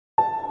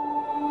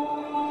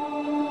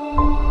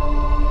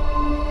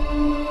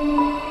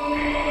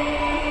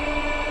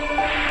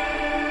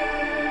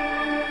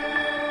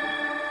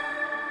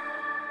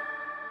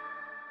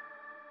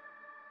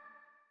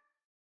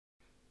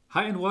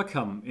Hi and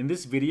welcome. In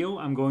this video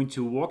I'm going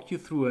to walk you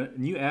through a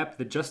new app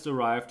that just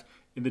arrived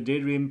in the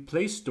Daydream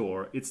Play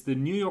Store. It's the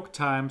New York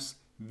Times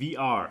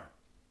VR.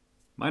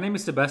 My name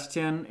is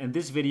Sebastian and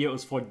this video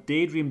is for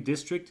Daydream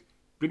District,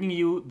 bringing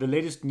you the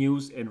latest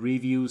news and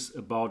reviews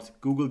about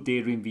Google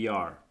Daydream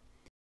VR.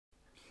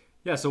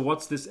 Yeah, so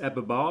what's this app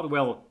about?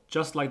 Well,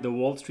 just like the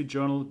Wall Street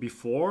Journal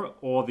before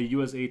or the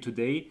USA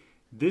Today,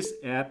 this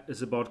app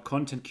is about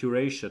content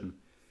curation.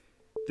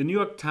 The New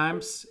York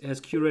Times has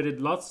curated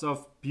lots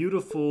of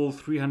beautiful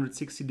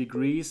 360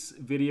 degrees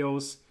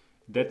videos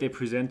that they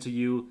present to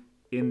you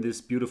in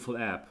this beautiful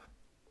app.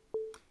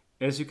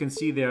 As you can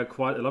see, there are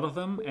quite a lot of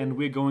them, and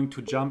we're going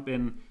to jump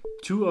in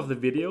two of the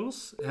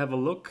videos, have a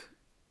look,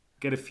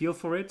 get a feel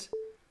for it.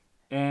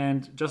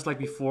 And just like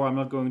before, I'm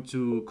not going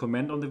to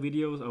comment on the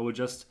videos. I will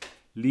just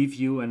leave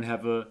you and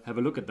have a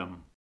look at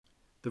them.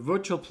 The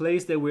virtual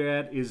place that we're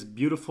at is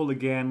beautiful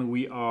again.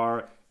 We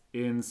are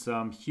in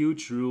some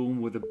huge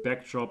room with a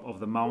backdrop of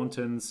the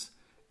mountains,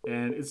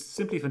 and it's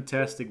simply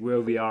fantastic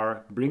where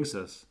VR brings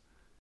us.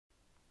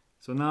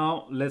 So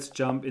now let's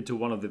jump into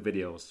one of the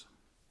videos.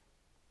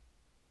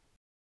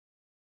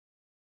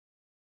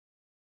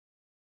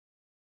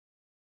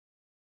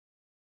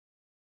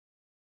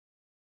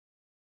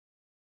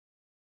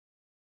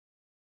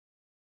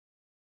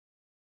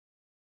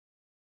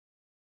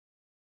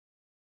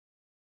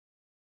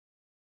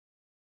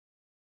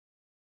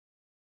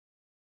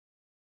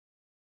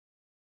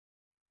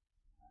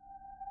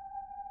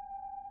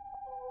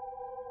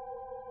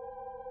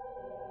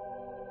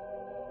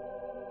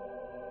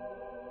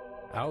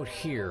 Out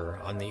here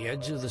on the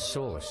edge of the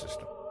solar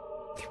system,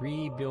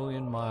 3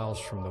 billion miles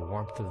from the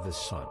warmth of the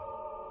sun,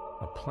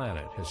 a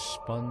planet has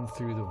spun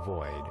through the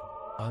void,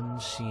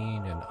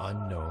 unseen and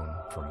unknown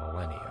for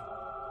millennia.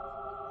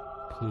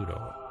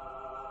 Pluto,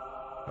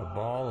 a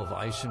ball of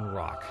ice and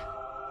rock,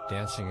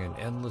 dancing an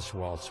endless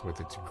waltz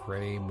with its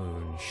gray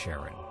moon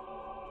Charon.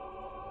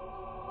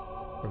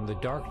 From the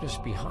darkness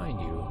behind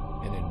you,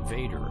 an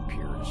invader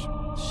appears,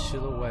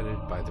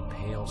 silhouetted by the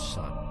pale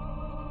sun.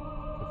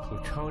 A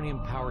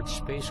plutonium-powered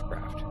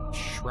spacecraft,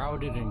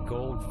 shrouded in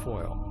gold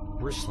foil,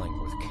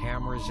 bristling with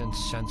cameras and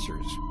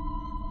sensors.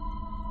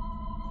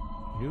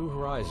 New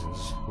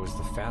Horizons was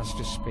the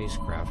fastest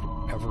spacecraft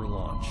ever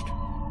launched,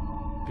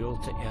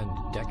 built to end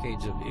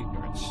decades of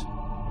ignorance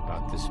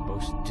about this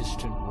most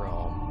distant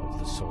realm of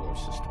the solar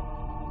system.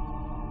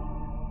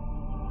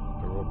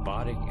 A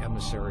robotic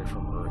emissary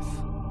from Earth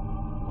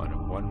on a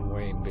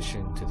one-way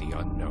mission to the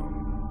unknown.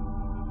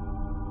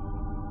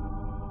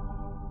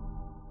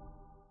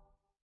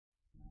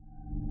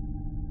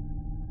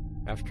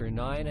 After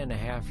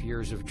 9.5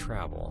 years of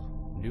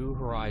travel, New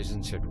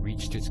Horizons had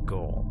reached its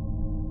goal.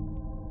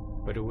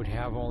 But it would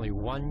have only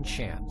one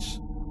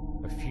chance,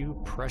 a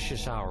few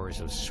precious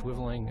hours of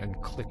swiveling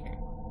and clicking,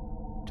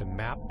 to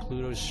map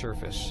Pluto's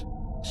surface,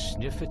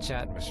 sniff its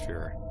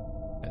atmosphere,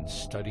 and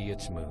study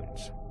its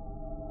moons.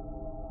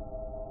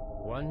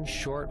 One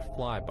short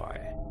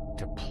flyby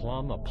to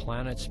plumb a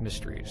planet's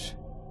mysteries,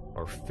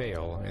 or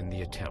fail in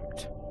the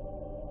attempt.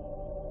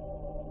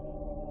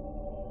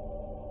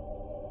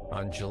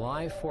 On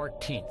July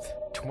 14th,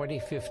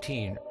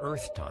 2015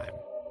 Earth time,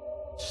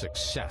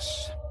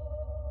 success.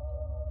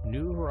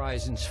 New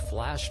Horizons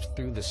flashed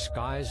through the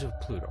skies of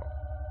Pluto,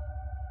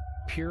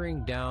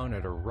 peering down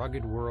at a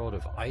rugged world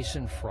of ice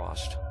and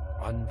frost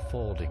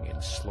unfolding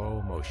in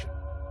slow motion.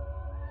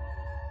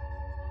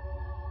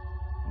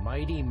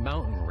 Mighty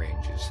mountain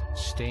ranges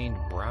stained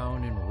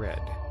brown and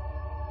red.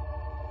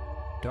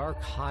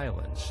 Dark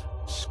highlands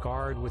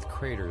scarred with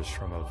craters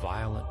from a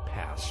violent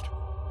past.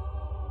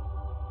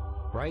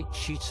 Bright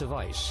sheets of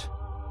ice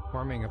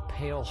forming a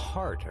pale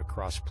heart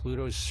across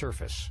Pluto's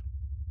surface.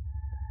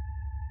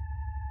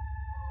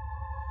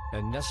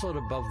 And nestled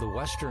above the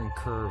western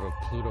curve of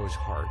Pluto's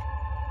heart,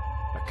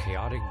 a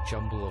chaotic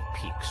jumble of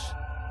peaks,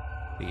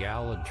 the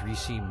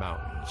Al-Idrisi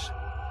Mountains.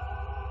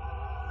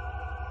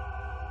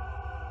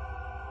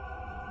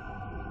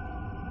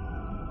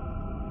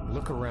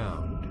 Look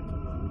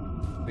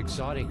around.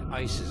 Exotic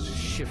ices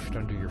shift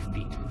under your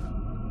feet.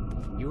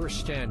 You are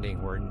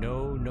standing where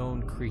no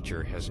known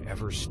creature has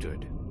ever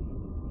stood.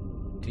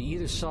 To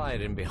either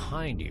side and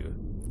behind you,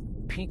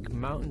 pink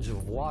mountains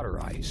of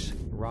water ice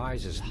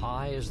rise as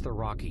high as the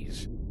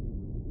Rockies.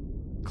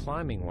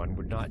 Climbing one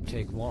would not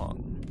take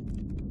long.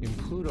 In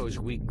Pluto's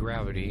weak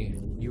gravity,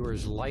 you are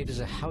as light as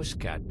a house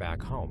cat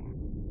back home.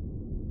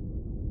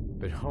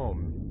 But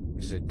home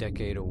is a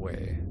decade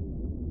away,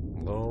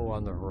 low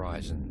on the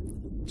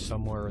horizon,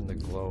 somewhere in the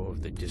glow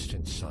of the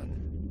distant sun.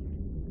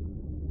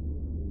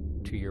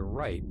 To your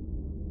right,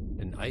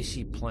 an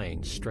icy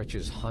plain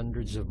stretches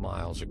hundreds of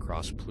miles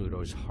across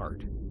Pluto's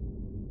heart,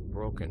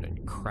 broken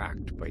and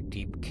cracked by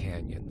deep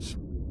canyons.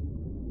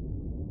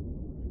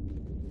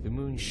 The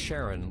moon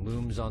Charon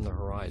looms on the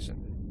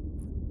horizon.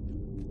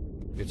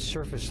 Its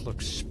surface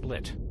looks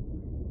split,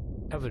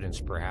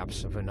 evidence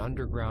perhaps of an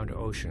underground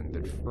ocean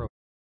that froze.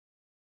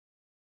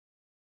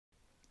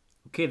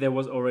 Okay, that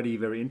was already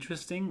very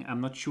interesting. I'm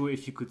not sure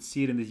if you could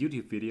see it in this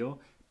YouTube video,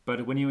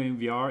 but when you were in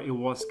VR, it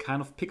was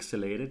kind of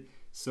pixelated.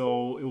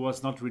 so it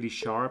was not really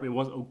sharp. It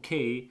was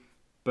okay,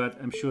 but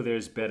I'm sure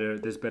there's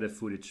better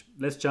footage.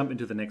 Let's jump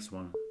into the next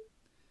one.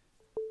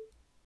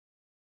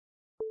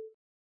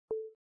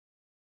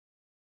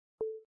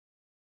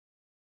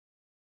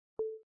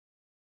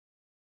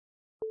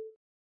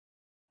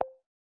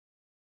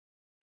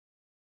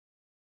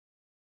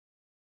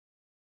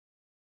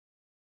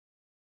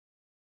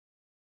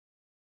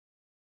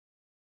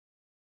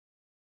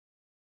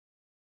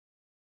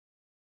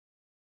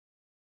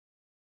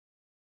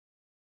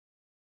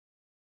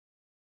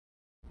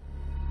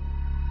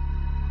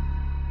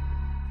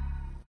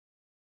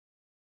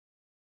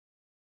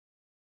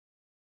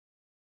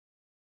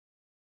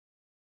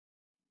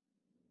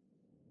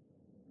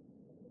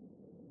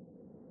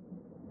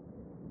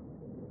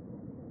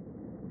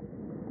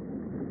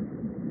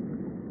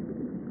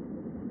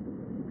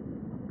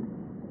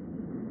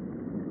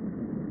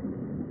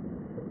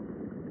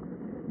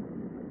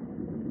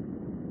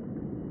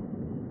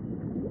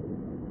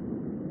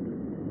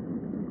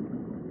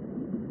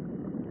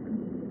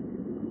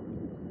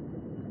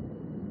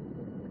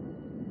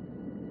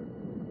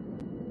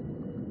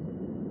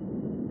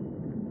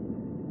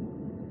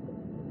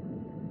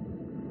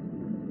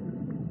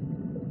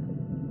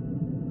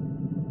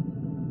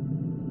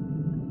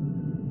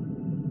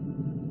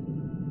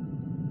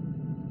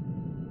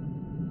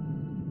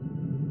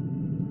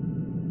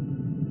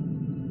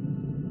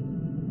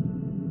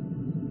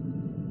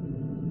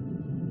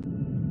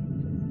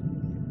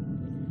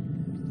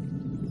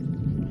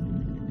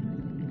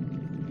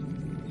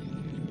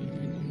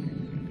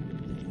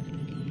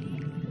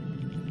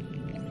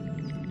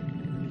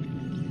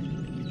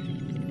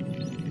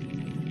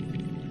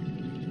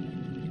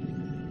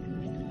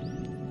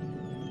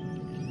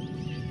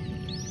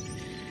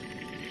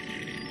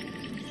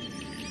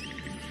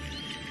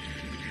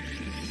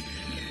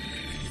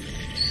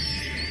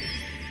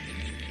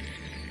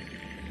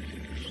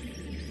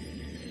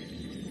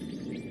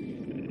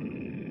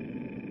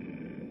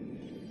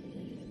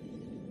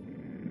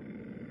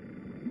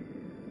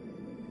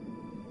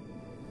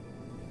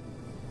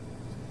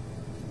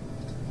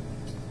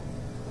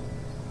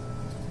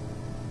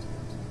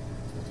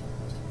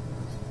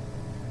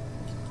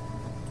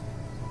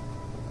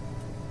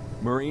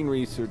 Marine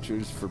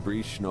researchers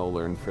Fabrice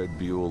Schnoller and Fred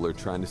Buell are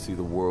trying to see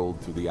the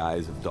world through the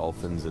eyes of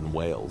dolphins and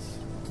whales.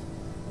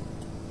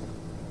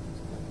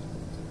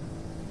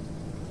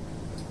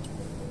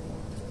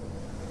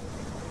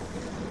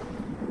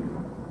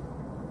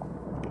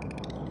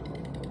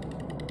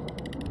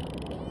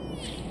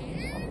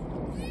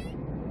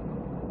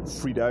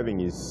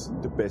 Freediving is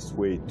the best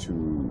way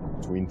to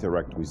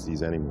interact with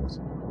these animals.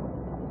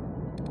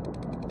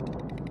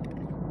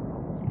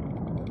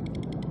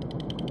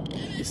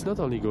 It's not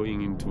only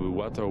going into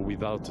water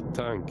without a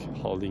tank,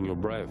 holding your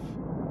breath.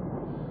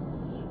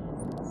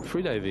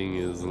 Freediving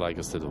is like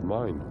a state of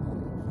mind.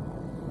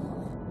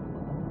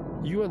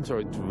 You enter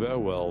it very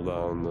well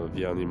than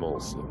the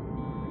animals.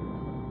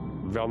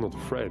 They're not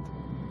afraid.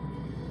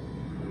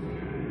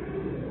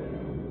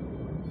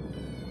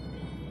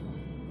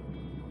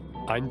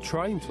 I'm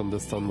trying to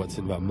understand what's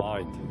in their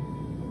mind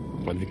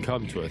when they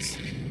come to us.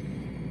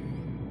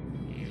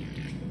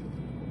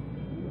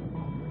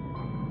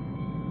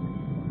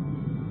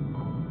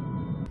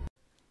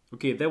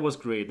 Okay, that was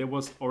great. That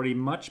was already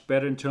much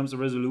better in terms of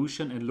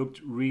resolution and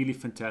looked really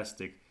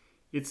fantastic.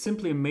 It's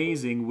simply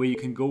amazing where you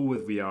can go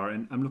with VR,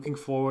 and I'm looking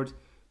forward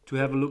to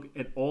have a look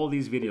at all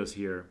these videos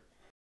here.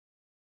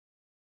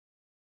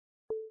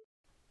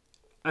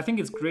 I think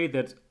it's great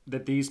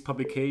that these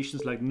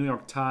publications like New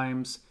York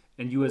Times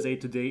and USA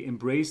Today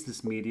embrace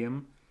this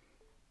medium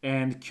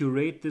and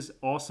curate this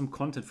awesome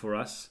content for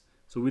us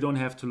so we don't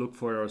have to look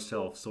for it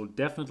ourselves. So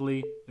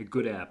definitely a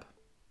good app.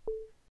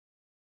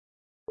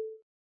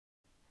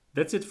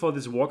 That's it for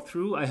this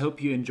walkthrough. I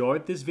hope you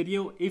enjoyed this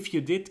video. If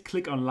you did,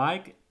 click on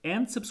like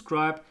and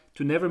subscribe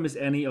to never miss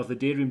any of the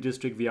Daydream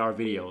District VR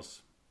videos.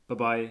 Bye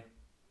bye.